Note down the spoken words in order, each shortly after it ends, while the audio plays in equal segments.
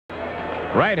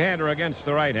Right-hander against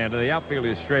the right-hander. The outfield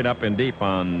is straight up and deep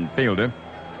on Fielder.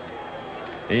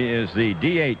 He is the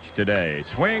DH today.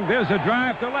 Swing. There's a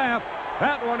drive to left.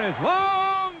 That one is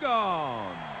long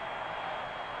gone.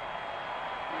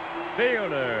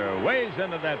 Fielder weighs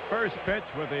into that first pitch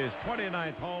with his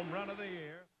 29th home run of the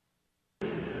year.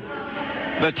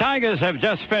 The Tigers have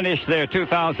just finished their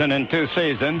 2002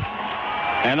 season,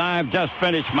 and I've just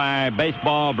finished my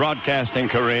baseball broadcasting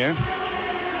career.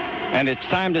 And it's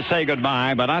time to say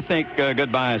goodbye, but I think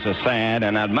goodbyes are sad,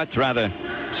 and I'd much rather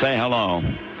say hello.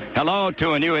 Hello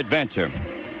to a new adventure.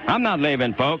 I'm not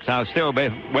leaving, folks. I'll still be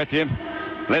with you,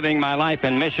 living my life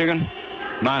in Michigan,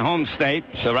 my home state,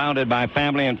 surrounded by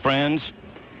family and friends.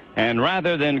 And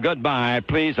rather than goodbye,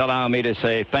 please allow me to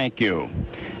say thank you.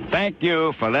 Thank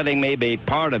you for letting me be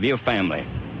part of your family.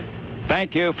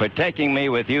 Thank you for taking me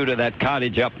with you to that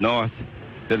cottage up north,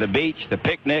 to the beach, the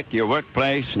picnic, your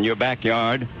workplace, and your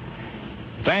backyard.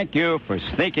 Thank you for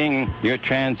sneaking your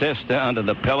transistor under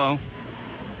the pillow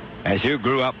as you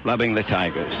grew up loving the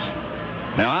Tigers.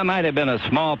 Now, I might have been a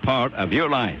small part of your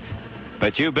life,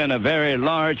 but you've been a very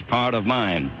large part of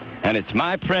mine, and it's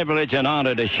my privilege and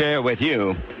honor to share with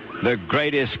you the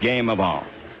greatest game of all.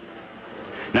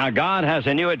 Now, God has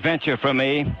a new adventure for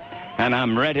me, and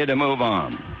I'm ready to move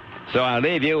on. So I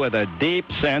leave you with a deep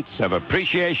sense of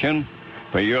appreciation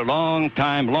for your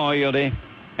long-time loyalty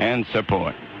and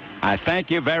support. I thank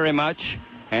you very much,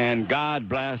 and God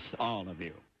bless all of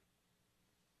you.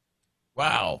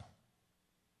 Wow.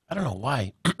 I don't know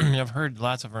why. I've heard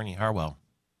lots of Ernie Harwell,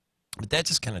 but that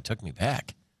just kind of took me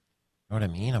back. You know what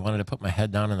I mean? I wanted to put my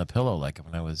head down on the pillow like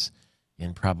when I was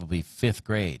in probably 5th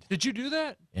grade. Did you do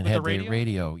that? And with had the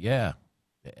radio? Yeah.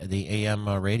 The AM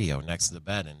radio next to the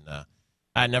bed. And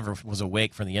I never was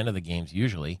awake for the end of the games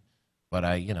usually, but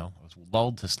I was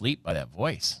lulled to sleep by that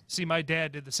voice. See, my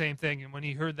dad did the same thing, and when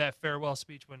he heard that farewell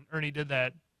speech, when Ernie did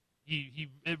that,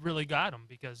 it really got him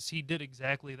because he did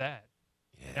exactly that.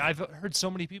 Yeah. I've heard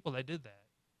so many people that did that.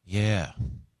 Yeah.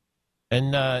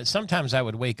 And sometimes I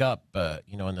would wake up,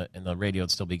 and the radio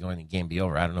would still be going, the game be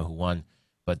over. I don't know who won,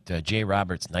 but Jay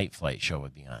Roberts' Night Flight show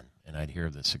would be on, and I'd hear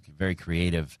this very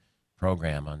creative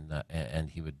program on, and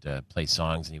he would play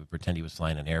songs, and he would pretend he was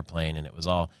flying an airplane, and it was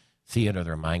all theater of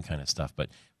their mind kind of stuff. But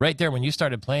right there, when you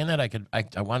started playing that,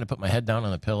 I wanted to put my head down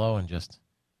on the pillow and just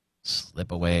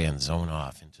slip away and zone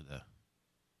off into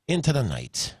the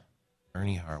night.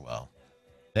 Ernie Harwell.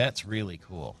 That's really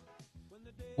cool.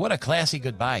 What a classy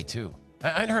goodbye, too.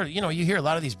 I'd heard, you hear a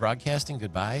lot of these broadcasting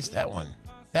goodbyes. That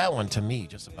one to me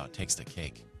just about takes the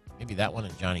cake. Maybe that one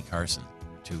and Johnny Carson,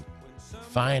 two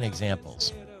fine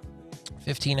examples.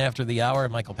 15 after the hour,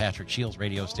 Michael Patrick Shiels,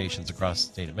 radio stations across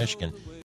the state of Michigan.